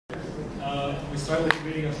We start with the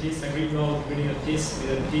reading of peace. I greet you all with the reading of peace.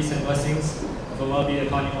 May the peace and blessings of Allah be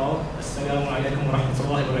upon you all. Assalamu alaikum wa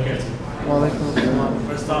rahmatullahi wa barakatuh.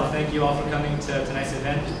 First off, thank you all for coming to tonight's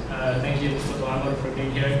event. Thank you, Mr. Amr, for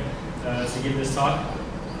being here to give this talk.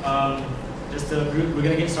 We're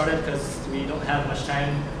going to get started because we don't have much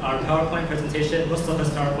time. Our PowerPoint presentation, Mustafa's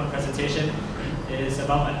PowerPoint presentation, is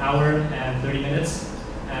about an hour and 30 minutes.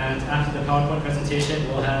 And after the PowerPoint presentation,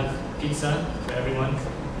 we'll have pizza for everyone.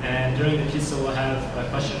 And during the pizza, we'll have a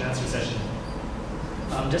question and answer session.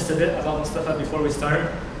 Just a bit about Mustafa before we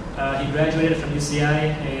start. He graduated from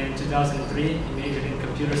UCI in 2003. He majored in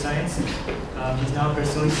computer science. He's now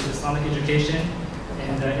pursuing his Islamic education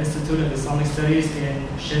in the Institute of Islamic Studies in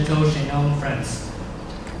Château-Chinon, France.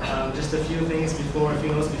 Just a few notes before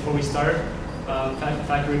we start. If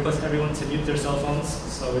I could request everyone to mute their cell phones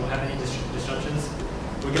so we don't have any disruptions.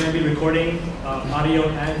 We're going to be recording audio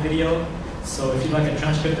and video. So if you'd like a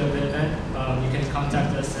transcript of the event, you can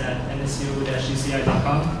contact us at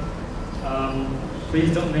msu-uci.com.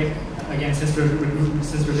 Please don't make, again, since we're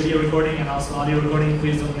video recording and also audio recording,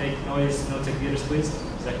 please don't make noise, no takbirs, please.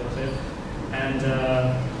 And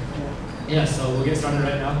yeah, so we'll get started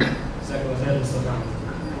right now.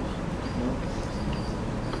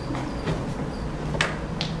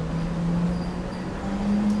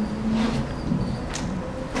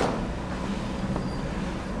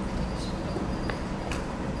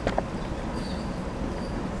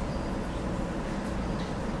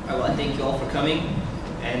 Thank you all for coming,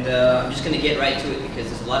 and I'm just going to get right to it because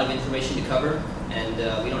there's a lot of information to cover and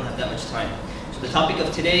we don't have that much time. So the topic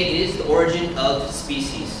of today is the origin of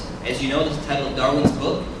species. As you know, this is the title of Darwin's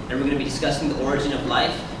book, and we're going to be discussing the origin of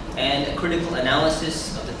life and a critical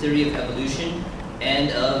analysis of the theory of evolution and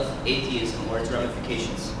of atheism or its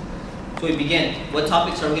ramifications. So we begin. What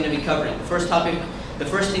topics are we going to be covering? The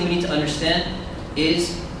first thing we need to understand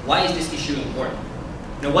is, why is this issue important?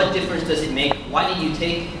 Now, what difference does it make? Why do you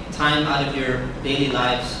take time out of your daily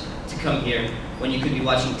lives to come here when you could be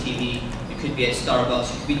watching TV, you could be at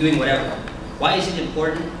Starbucks, you could be doing whatever? Why is it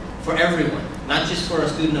important for everyone? Not just for a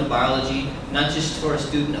student of biology, not just for a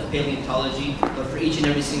student of paleontology, but for each and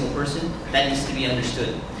every single person. That needs to be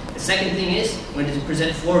understood. The second thing is, when to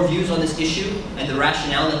present 4 views on this issue and the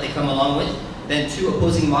rationale that they come along with, then 2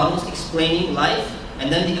 opposing models explaining life,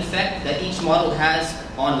 and then the effect that each model has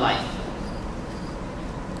on life.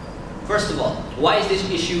 First of all, why is this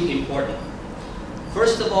issue important?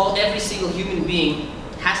 First of all, every single human being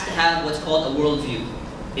has to have what's called a worldview.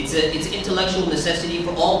 It's an intellectual necessity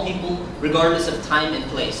for all people, regardless of time and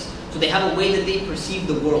place. So they have a way that they perceive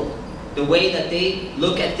the world, the way that they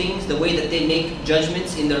look at things, the way that they make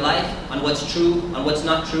judgments in their life on what's true, on what's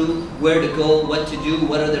not true, where to go, what to do,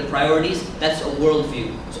 what are their priorities. That's a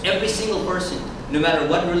worldview. So every single person, no matter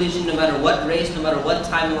what religion, no matter what race, no matter what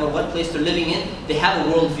time or what place they're living in, they have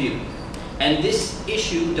a worldview. And this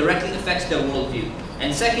issue directly affects their worldview.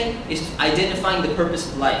 And second is identifying the purpose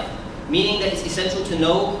of life, meaning that it's essential to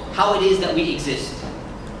know how it is that we exist.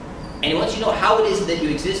 And once you know how it is that you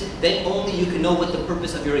exist, then only you can know what the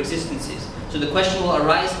purpose of your existence is. So the question will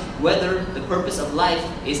arise whether the purpose of life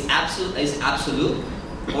is absolute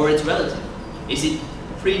or it's relative. Is it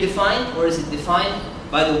predefined or is it defined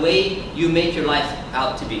by the way you make your life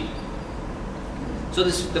out to be? So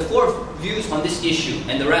the 4 views on this issue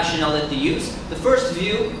and the rationale that they use. The first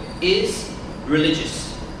view is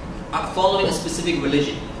religious, following a specific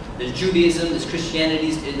religion. There's Judaism, there's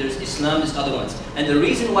Christianity, there's Islam, there's other ones. And the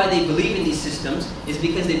reason why they believe in these systems is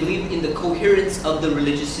because they believe in the coherence of the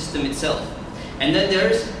religious system itself. And then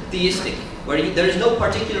there's theistic, where there is no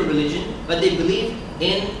particular religion, but they believe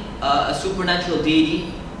in a supernatural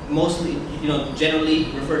deity, mostly,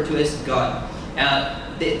 generally referred to as God.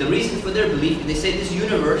 The reason for their belief is they say this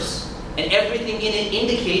universe and everything in it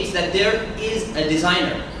indicates that there is a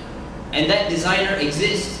designer. And that designer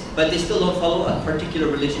exists, but they still don't follow a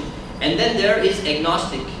particular religion. And then there is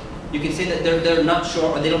agnostic. You can say that they're not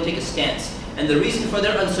sure or they don't take a stance. And the reason for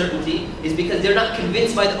their uncertainty is because they're not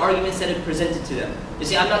convinced by the arguments that are presented to them. They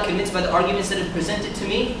say, I'm not convinced by the arguments that are presented to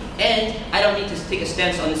me, and I don't need to take a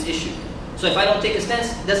stance on this issue. So if I don't take a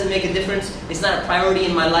stance, it doesn't make a difference. It's not a priority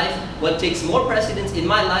in my life. What takes more precedence in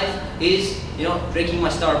my life is, drinking my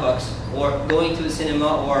Starbucks or going to the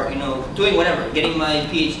cinema or, doing whatever, getting my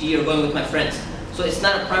PhD or going with my friends. So it's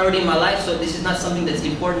not a priority in my life, so this is not something that's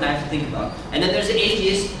important I have to think about. And then there's the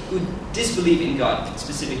atheists who disbelieve in God,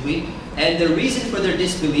 specifically. And the reason for their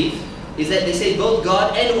disbelief is that they say both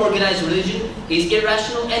God and organized religion is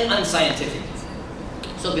irrational and unscientific.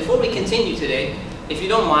 So before we continue today, if you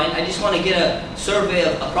don't mind, I just want to get a survey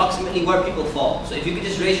of approximately where people fall. So if you could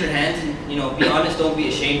just raise your hands and be honest, don't be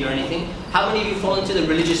ashamed or anything. How many of you fall into the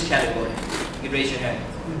religious category? You could raise your hand.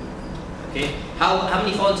 Okay. How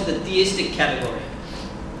many fall into the theistic category?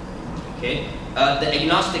 Okay. The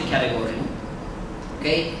agnostic category.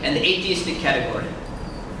 Okay. And the atheistic category.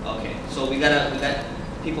 Okay. So we got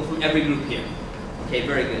people from every group here. Okay.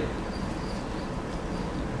 Very good.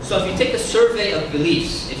 So if you take a survey of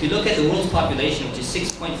beliefs, if you look at the world's population, which is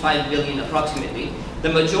 6.5 billion approximately, the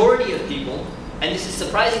majority of people, and this is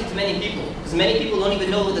surprising to many people, because many people don't even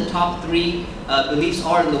know what the top 3 beliefs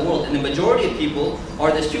are in the world, and the majority of people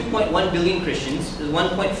are, there's 2.1 billion Christians, there's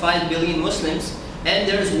 1.5 billion Muslims, and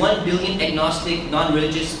there's 1 billion agnostic,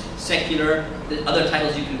 non-religious, secular, the other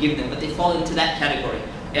titles you can give them, but they fall into that category.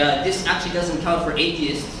 This actually doesn't count for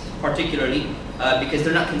atheists particularly, because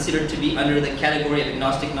they're not considered to be under the category of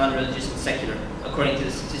agnostic, non-religious, and secular, according to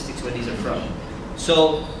the statistics where these are from.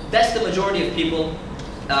 So that's the majority of people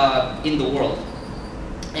in the world,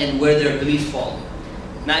 and where their beliefs fall.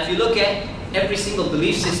 Now if you look at every single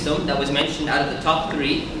belief system that was mentioned out of the top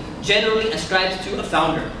 3, generally ascribes to a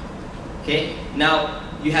founder. Okay? Now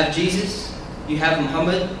you have Jesus, you have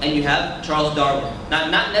Muhammad, and you have Charles Darwin. Now,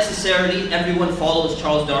 not necessarily everyone follows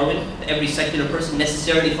Charles Darwin. Every secular person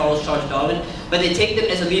necessarily follows Charles Darwin, but they take them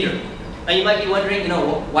as a leader. Now you might be wondering,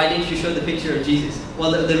 why didn't you show the picture of Jesus?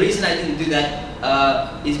 Well, the reason I didn't do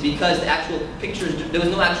that is because the actual pictures, there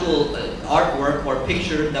was no actual artwork or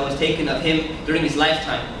picture that was taken of him during his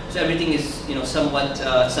lifetime. So everything is, somewhat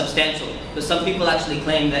substantial. But some people actually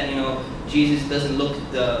claim that, Jesus doesn't look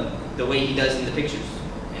the way he does in the pictures.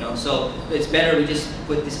 So it's better we just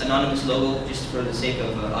put this anonymous logo just for the sake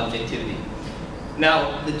of objectivity.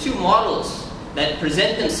 Now, the 2 models that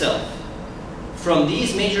present themselves from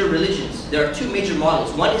these major religions, there are 2 major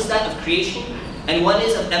models. One is that of creation, and one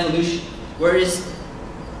is of evolution. Whereas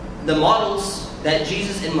the models that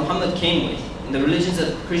Jesus and Muhammad came with, in the religions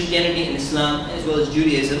of Christianity and Islam, as well as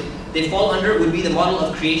Judaism, they fall under would be the model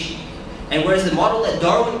of creation. And whereas the model that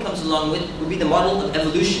Darwin comes along with would be the model of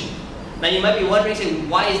evolution. Now you might be wondering, saying,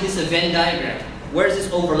 why is this a Venn diagram? Where is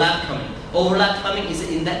this overlap coming? Overlap coming is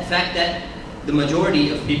in that fact that the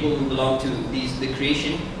majority of people who belong to the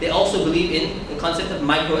creation, they also believe in the concept of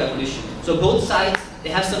microevolution. So both sides, they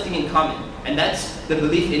have something in common. And that's the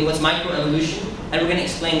belief in what's microevolution, and we're going to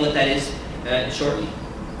explain what that is shortly.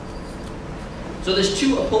 So there's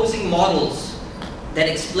 2 opposing models that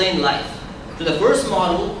explain life. So the first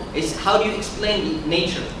model is, how do you explain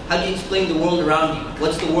nature? How do you explain the world around you?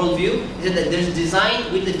 What's the worldview? Is that there's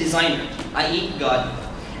design with the designer, i.e. God.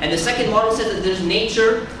 And the second model says that there's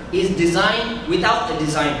nature is design without a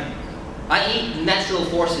designer, i.e. natural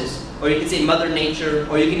forces, or you can say Mother Nature,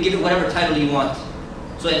 or you can give it whatever title you want.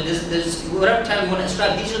 So there's whatever title you want to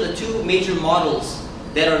ascribe, these are the 2 major models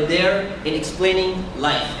that are there in explaining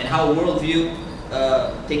life and how a worldview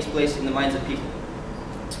takes place in the minds of people.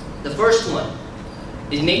 The first one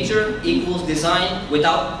is nature equals design with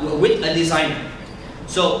a designer.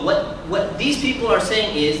 So what these people are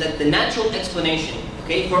saying is that the natural explanation,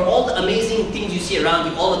 okay, for all the amazing things you see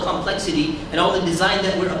around you, all the complexity and all the design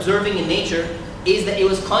that we're observing in nature, is that it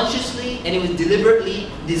was consciously and it was deliberately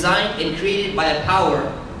designed and created by a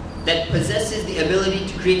power that possesses the ability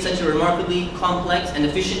to create such a remarkably complex and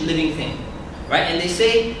efficient living thing. Right? And they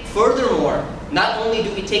say, furthermore, not only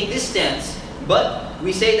do we take this stance, but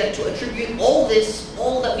we say that to attribute all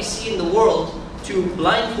that we see in the world, to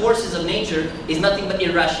blind forces of nature is nothing but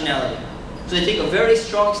irrationality. So they take a very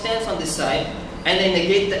strong stance on this side, and they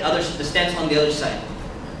negate the stance on the other side.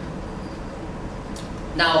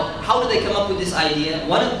 Now, how do they come up with this idea?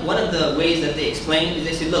 One of the ways that they explain is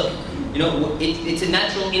they say, look, it's a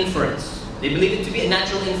natural inference. They believe it to be a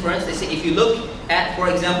natural inference. They say if you look at, for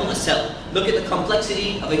example, a cell, look at the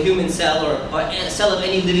complexity of a human cell or a cell of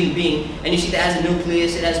any living being, and you see that it has a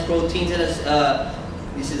nucleus, it has proteins, it has,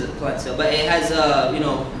 this is a plant cell, but it has,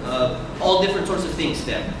 all different sorts of things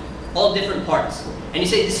there, all different parts. And you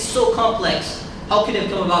say, this is so complex, how could it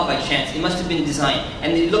have come about by chance? It must have been designed.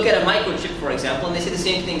 And they look at a microchip, for example, and they say the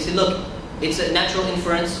same thing. They say, look, it's a natural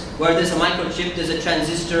inference where there's a microchip, there's a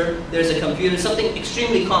transistor, there's a computer, something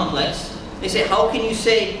extremely complex. They say, how can you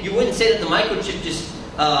say, you wouldn't say that the microchip just,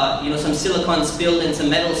 some silicon spilled and some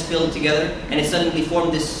metal spilled together and it suddenly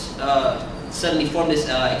formed this extremely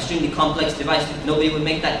complex device. Nobody would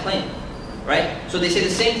make that claim, right? So they say the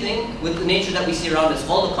same thing with the nature that we see around us.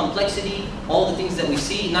 All the complexity, all the things that we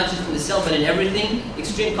see, not just in the cell but in everything,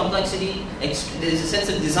 extreme complexity, there's a sense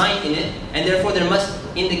of design in it, and therefore there must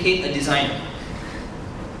indicate a designer.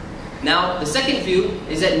 Now, the second view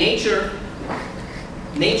is that nature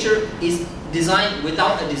is designed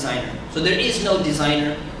without a designer. So there is no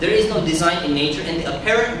designer, there is no design in nature, and the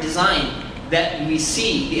apparent design that we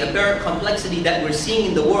see, the apparent complexity that we're seeing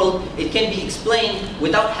in the world, it can be explained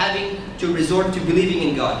without having to resort to believing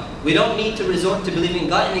in God. We don't need to resort to believing in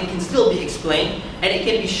God, and it can still be explained, and it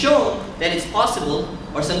can be shown that it's possible,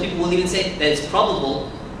 or some people will even say that it's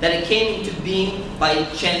probable, that it came into being by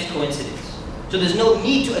chance coincidence. So there's no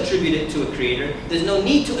need to attribute it to a creator, there's no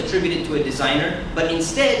need to attribute it to a designer, but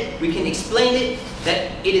instead we can explain it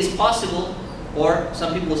that it is possible, or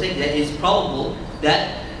some people will say that it is probable,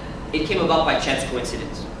 that it came about by chance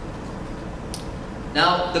coincidence.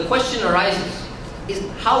 Now, the question arises, is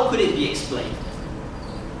how could it be explained?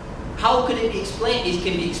 How could it be explained? It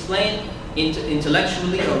can be explained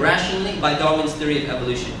intellectually or rationally by Darwin's theory of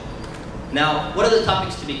evolution. Now, what are the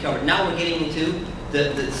topics to be covered? Now we're getting into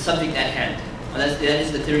the subject at hand. And that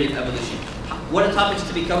is the theory of evolution. What are topics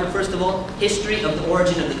to be covered? First of all, history of the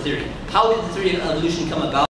origin of the theory. How did the theory of evolution come about?